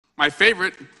My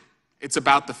favorite, it's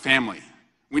about the family.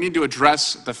 We need to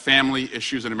address the family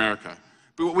issues in America.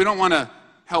 But we don't want to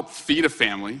help feed a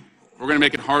family. We're going to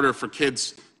make it harder for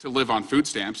kids to live on food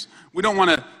stamps. We don't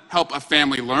want to help a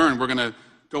family learn. We're going to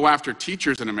go after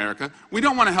teachers in America. We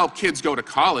don't want to help kids go to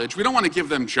college. We don't want to give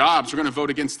them jobs. We're going to vote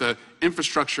against the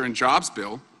infrastructure and jobs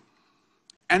bill.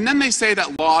 And then they say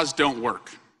that laws don't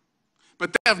work.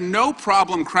 But they have no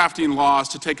problem crafting laws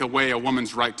to take away a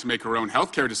woman's right to make her own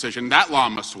health care decision. That law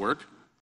must work.